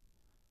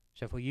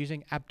 So if we're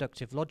using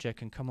abductive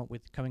logic and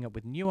coming up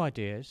with new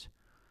ideas,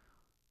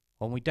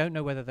 when we don't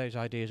know whether those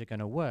ideas are going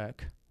to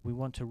work, we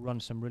want to run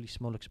some really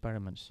small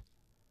experiments.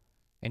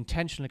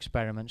 Intentional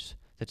experiments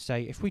that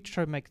say, if we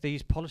try to make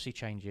these policy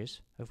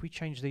changes, if we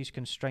change these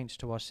constraints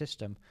to our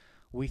system,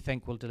 we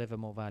think we'll deliver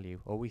more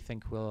value, or we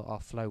think our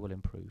flow will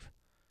improve.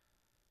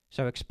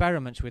 So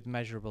experiments with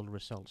measurable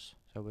results.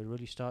 So we're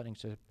really starting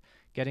to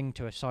getting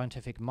to a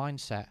scientific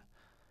mindset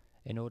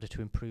in order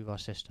to improve our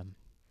system.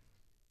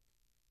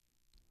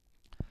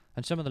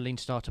 And some of the lean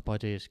startup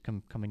ideas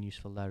come in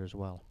useful there as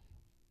well.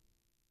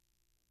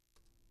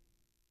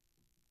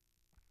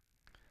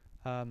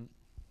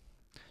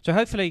 So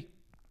hopefully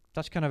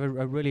that's kind of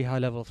a really high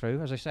level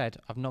through. As I said,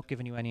 I've not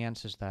given you any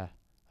answers there.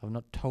 I've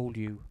not told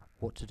you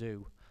what to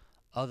do,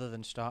 other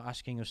than start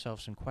asking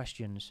yourself some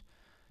questions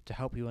to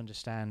help you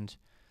understand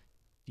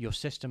your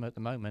system at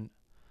the moment.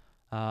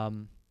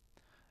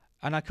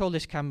 And I call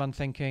this Kanban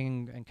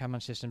thinking and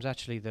Kanban systems.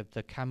 Actually,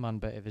 the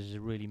Kanban bit of it is a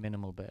really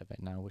minimal bit of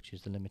it now, which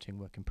is the limiting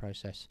working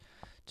process.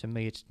 To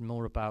me, it's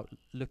more about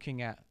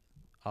looking at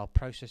our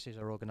processes,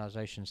 our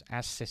organizations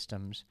as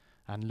systems,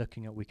 and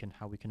looking at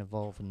how we can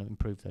evolve and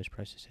improve those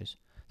processes,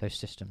 those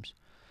systems.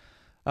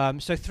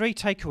 So 3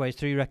 takeaways,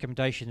 3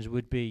 recommendations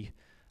would be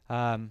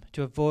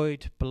to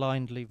avoid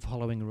blindly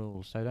following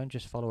rules. So don't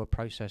just follow a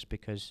process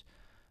because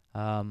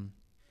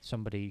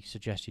somebody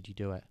suggested you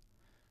do it.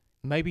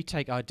 Maybe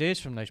take ideas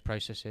from those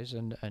processes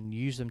and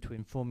use them to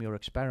inform your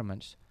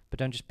experiments, but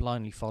don't just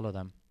blindly follow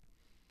them.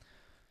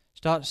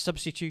 Start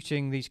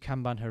substituting these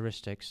Kanban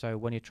heuristics. So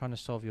when you're trying to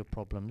solve your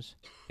problems,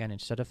 again,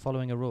 instead of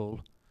following a rule,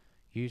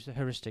 use the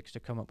heuristics to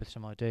come up with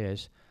some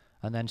ideas,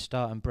 and then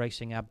start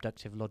embracing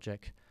abductive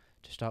logic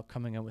to start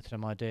coming up with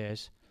some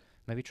ideas.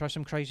 Maybe try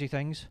some crazy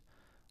things.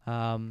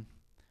 And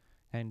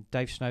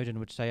Dave Snowden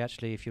would say,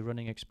 actually, if you're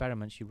running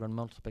experiments, you run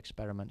multiple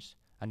experiments,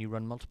 and you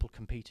run multiple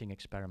competing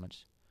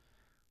experiments.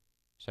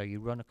 So you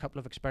run a couple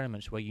of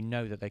experiments where you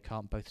know that they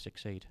can't both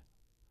succeed,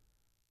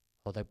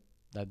 or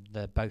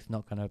they're both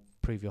not going to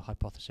prove your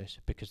hypothesis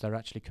because they're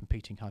actually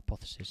competing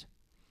hypotheses.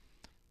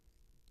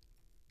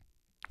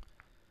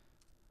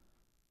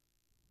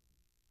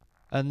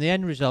 And the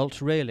end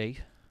result, really,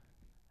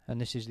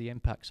 and this is the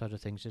impact side of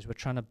things, is we're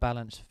trying to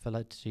balance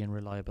validity and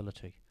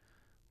reliability.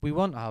 We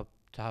want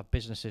to have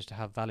businesses to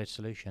have valid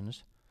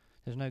solutions.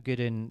 There's no good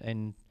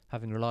in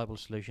having reliable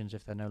solutions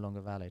if they're no longer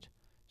valid.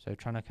 So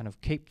trying to kind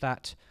of keep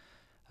that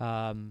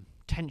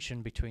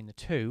tension between the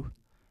two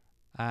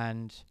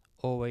and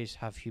always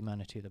have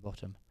humanity at the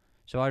bottom.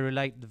 So I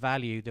relate the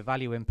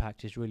value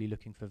impact is really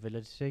looking for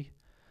validity.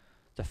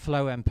 The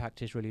flow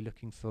impact is really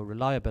looking for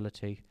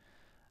reliability,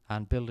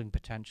 and building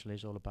potential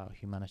is all about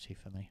humanity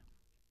for me.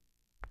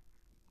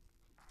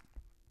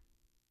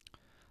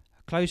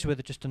 I'll close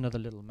with just another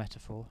little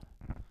metaphor.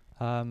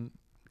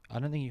 I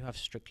don't think you have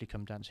Strictly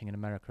Come Dancing in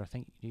America. I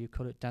think you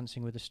call it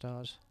Dancing with the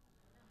Stars.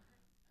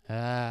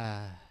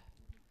 I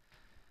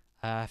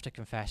have to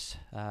confess,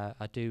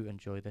 I do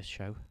enjoy this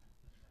show.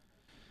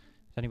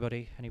 Does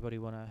anybody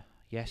want to?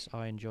 Yes,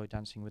 I enjoy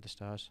Dancing with the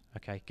Stars.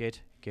 Okay, good.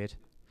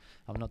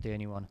 I'm not the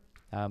only one.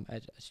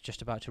 It's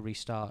just about to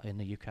restart in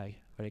the UK.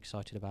 Very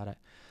excited about it.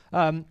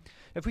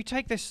 If we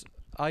take this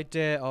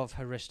idea of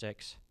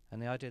heuristics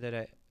and the idea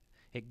that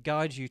it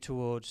guides you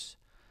towards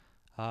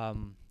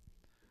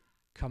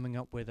coming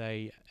up with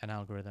an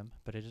algorithm,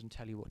 but it doesn't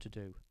tell you what to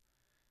do.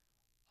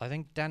 I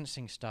think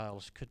dancing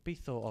styles could be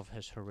thought of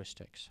as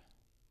heuristics.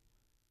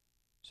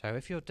 So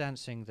if you're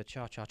dancing the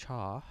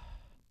cha-cha-cha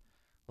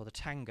or the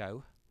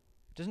tango,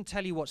 it doesn't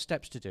tell you what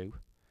steps to do,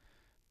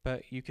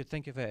 but you could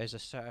think of it as a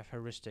set of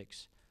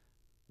heuristics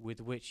with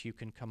which you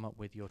can come up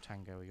with your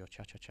tango or your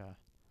cha-cha-cha.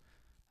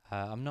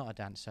 I'm not a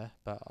dancer,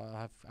 but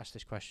I've asked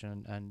this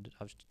question, and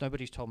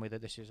nobody's told me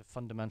that this is a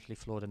fundamentally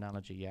flawed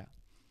analogy yet.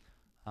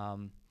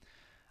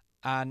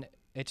 And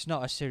it's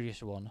not a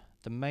serious one.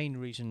 The main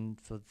reason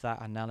for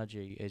that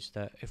analogy is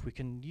that if we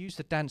can use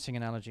the dancing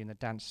analogy and the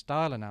dance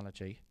style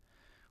analogy,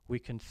 we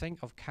can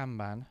think of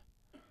Kanban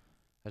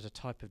as a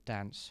type of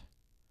dance,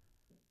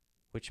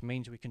 which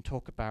means we can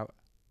talk about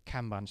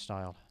Kanban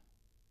style.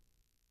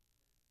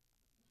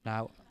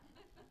 Now,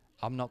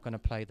 I'm not going to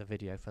play the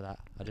video for that.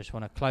 I just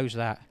want to close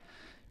that,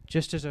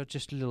 just a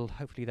little.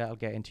 Hopefully, that'll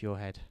get into your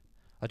head.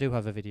 I do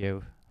have a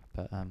video,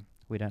 but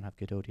we don't have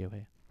good audio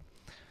here.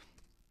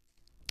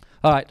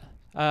 All right.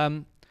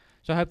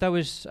 So I hope that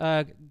was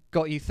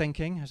got you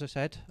thinking. As I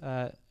said,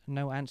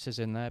 no answers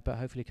in there, but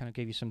hopefully, kind of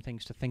give you some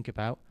things to think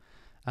about.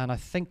 And I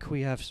think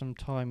we have some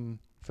time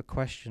for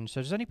questions.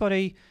 So does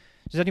anybody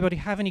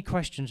have any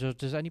questions, or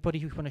does anybody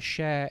who want to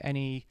share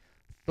any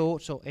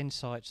thoughts or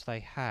insights they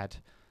had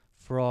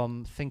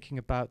from thinking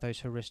about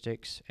those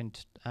heuristics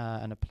and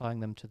applying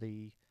them to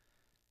the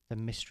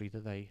mystery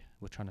that they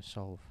were trying to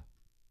solve?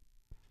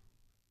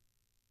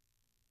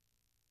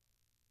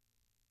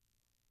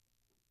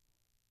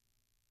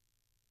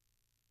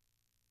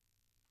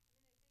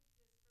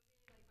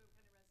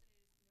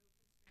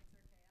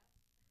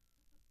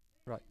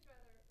 Right.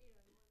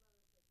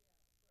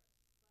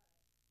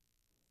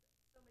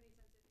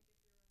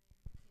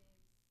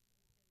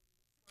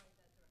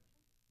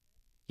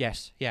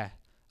 Yes, yeah.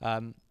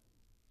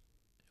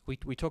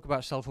 We talk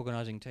about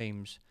self-organizing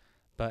teams,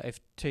 but if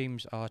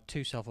teams are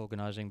too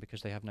self-organizing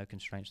because they have no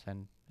constraints,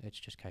 then it's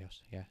just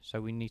chaos. Yeah.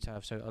 So we need to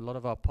have. So a lot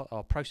of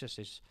our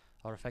processes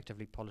are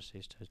effectively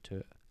policies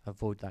to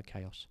avoid that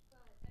chaos.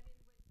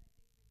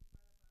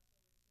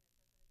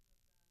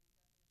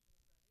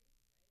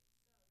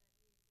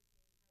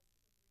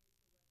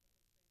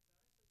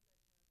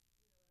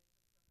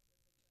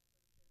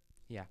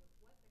 Yeah.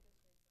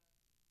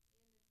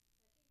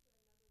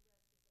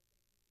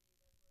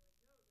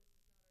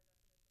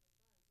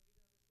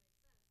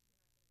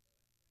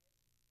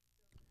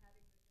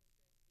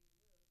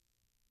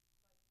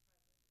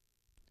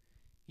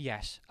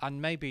 Yes,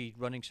 and maybe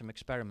running some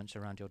experiments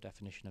around your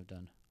definition of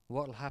done.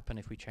 What will happen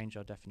if we change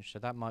our definition? So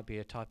that might be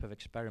a type of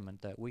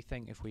experiment that we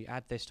think if we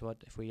add this to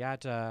if we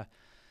add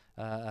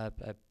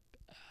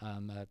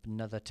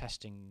another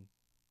testing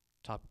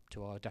type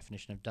to our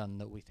definition of done,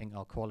 that we think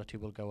our quality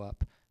will go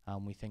up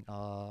and we think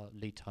our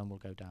lead time will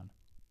go down.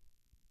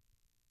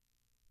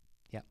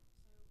 Yeah.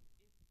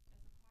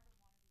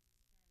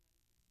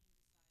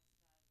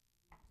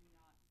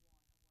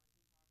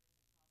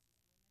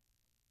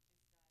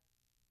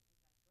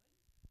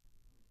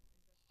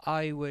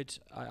 I would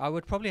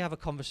probably have a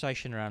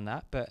conversation around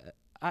that, but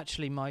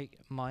actually my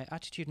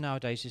attitude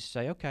nowadays is to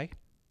say, okay,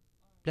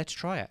 let's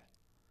try it.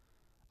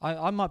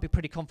 I might be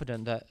pretty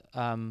confident that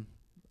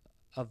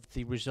of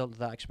the result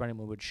that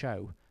experiment would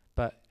show,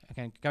 but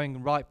again,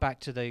 going right back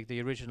to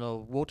the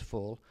original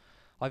waterfall,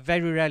 I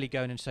very rarely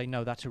go in and say,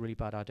 no, that's a really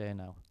bad idea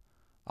now.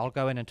 I'll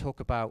go in and talk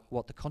about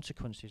what the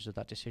consequences of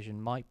that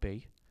decision might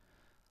be.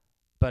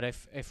 But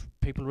if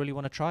people really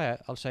want to try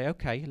it, I'll say,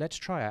 okay, let's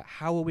try it.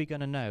 How are we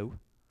going to know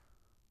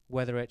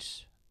whether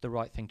it's the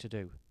right thing to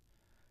do?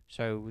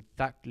 So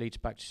that leads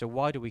back to, so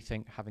why do we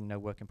think having no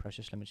work in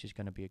process limits is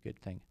going to be a good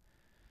thing?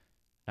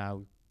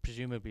 Now,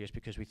 presumably it's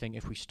because we think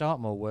if we start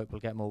more work, we'll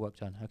get more work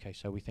done. Okay,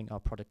 so we think our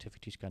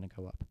productivity is going to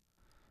go up.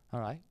 All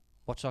right,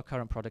 what's our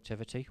current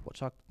productivity?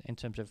 What's our, in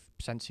terms of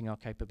sensing our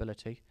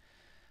capability?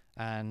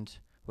 And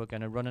we're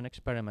going to run an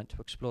experiment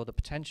to explore the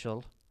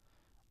potential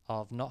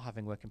of not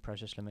having work in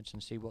process limits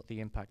and see what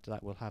the impact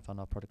that will have on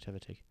our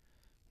productivity.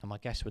 And my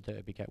guess would that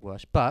it would get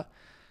worse. But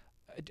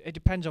it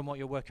depends on what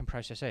your work in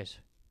process is,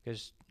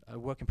 because a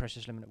work in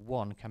process limit of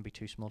 1 can be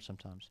too small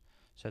sometimes.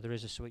 So there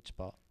is a sweet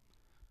spot.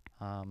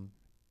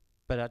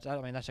 But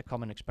I mean, that's a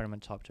common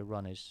experiment type to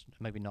run, is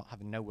maybe not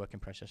having no work in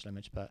process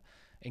limits, but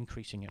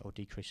increasing it or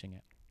decreasing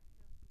it.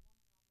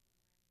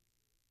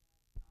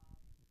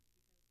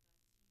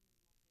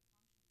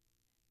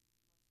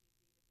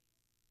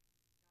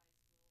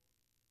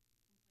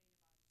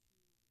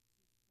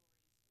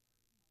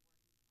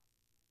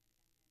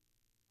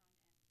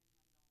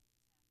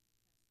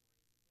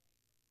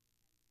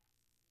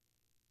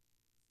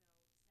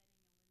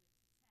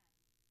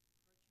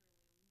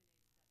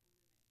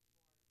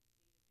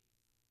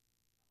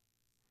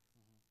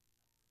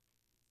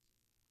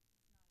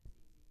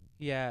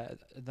 Yeah,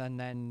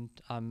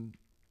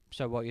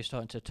 so what you're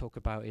starting to talk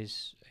about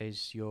is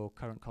your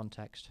current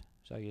context.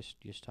 So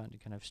you're starting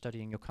to kind of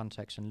studying your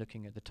context and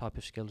looking at the type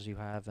of skills you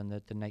have and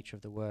the nature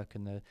of the work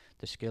and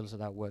the skills that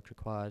that work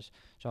requires.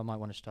 So I might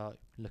want to start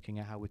looking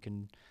at how we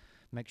can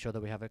make sure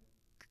that we have a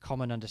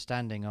common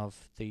understanding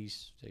of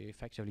these. So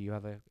effectively, you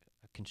have a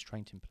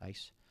constraint in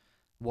place.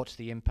 What's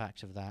the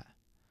impact of that,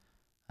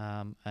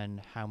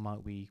 and how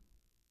might we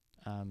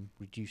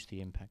reduce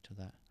the impact of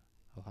that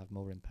or have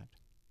more impact?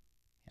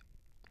 Yeah.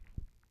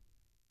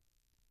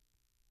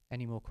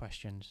 Any more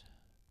questions?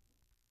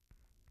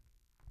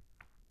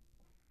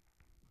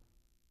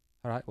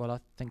 All right, well, I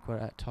think we're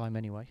at time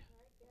anyway.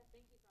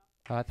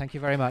 All right, thank you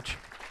very much.